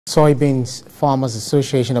Soybeans Farmers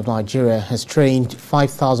Association of Nigeria has trained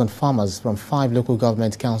 5,000 farmers from 5 local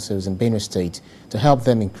government councils in Benue State to help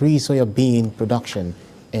them increase soya bean production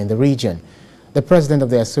in the region. The president of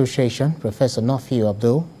the association, Professor Nafiu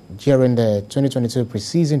Abdul, during the 2022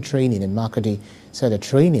 pre-season training in Makurdi, said the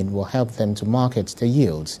training will help them to market their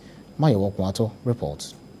yields. Mayo Wakwato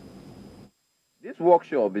reports. This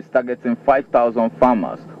workshop is targeting 5,000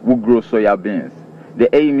 farmers who grow soya beans.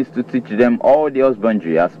 The aim is to teach them all the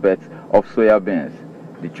husbandry aspects of soya beans.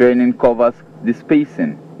 The training covers the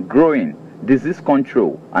spacing, growing, disease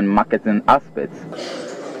control, and marketing aspects.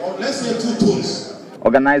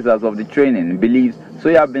 Organizers of the training believe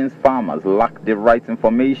soya beans farmers lack the right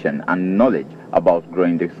information and knowledge about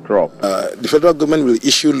growing this crop. The federal government will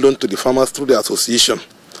issue loan to the farmers through the association,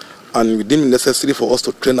 and we deem it necessary for us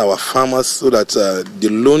to train our farmers so that the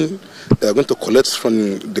loan they are going to collect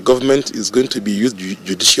from the government is going to be used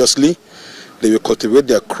judiciously. They will cultivate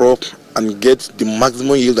their crop and get the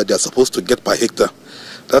maximum yield that they are supposed to get per hectare.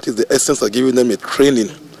 That is the essence of giving them a training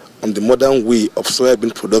on the modern way of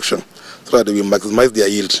soybean production so that they will maximize their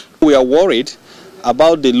yield. We are worried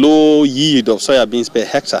about the low yield of soybeans per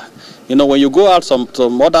hectare. You know, when you go out some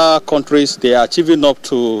other countries, they are achieving up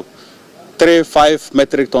to 3-5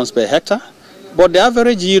 metric tons per hectare. But the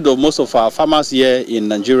average yield of most of our farmers here in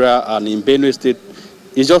Nigeria and in Benue State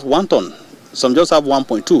is just 1 ton. Some just have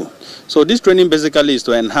 1.2. So this training basically is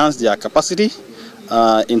to enhance their capacity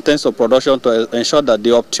in terms of production to ensure that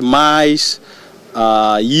they optimize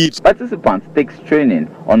yield. Participants take training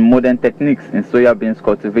on modern techniques in soya beans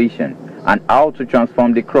cultivation and how to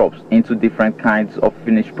transform the crops into different kinds of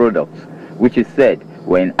finished products, which is said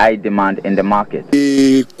were in high demand in the market.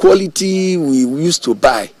 The quality we used to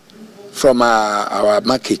buy from our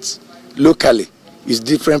markets locally is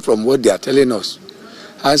different from what they are telling us.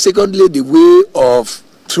 And secondly, the way of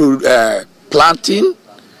planting,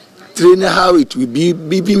 training, how it will be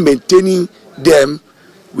maintaining them,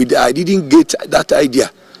 I didn't get that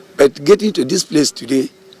idea. But getting to this place today,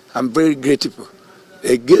 I'm very grateful.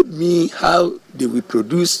 They gave me how they will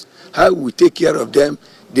produce, how we take care of them,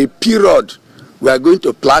 the period we are going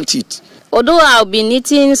to plant it. Although I've been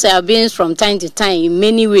eating soybeans from time to time in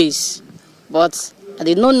many ways, but I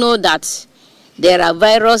did not know that there are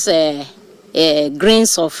virus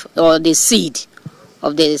grains or the seed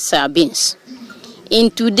of the soybeans. In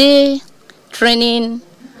today's training,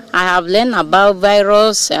 I have learned about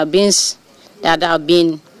virus soybeans that have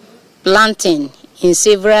been planting in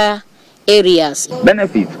several areas.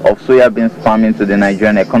 Benefits of soybeans farming to the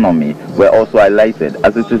Nigerian economy were also highlighted,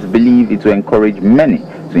 as it is believed it will encourage many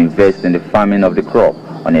to invest in the farming of the crop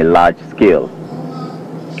on a large scale.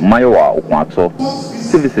 Mayo Wakwato,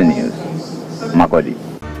 CVC News, Makurdi.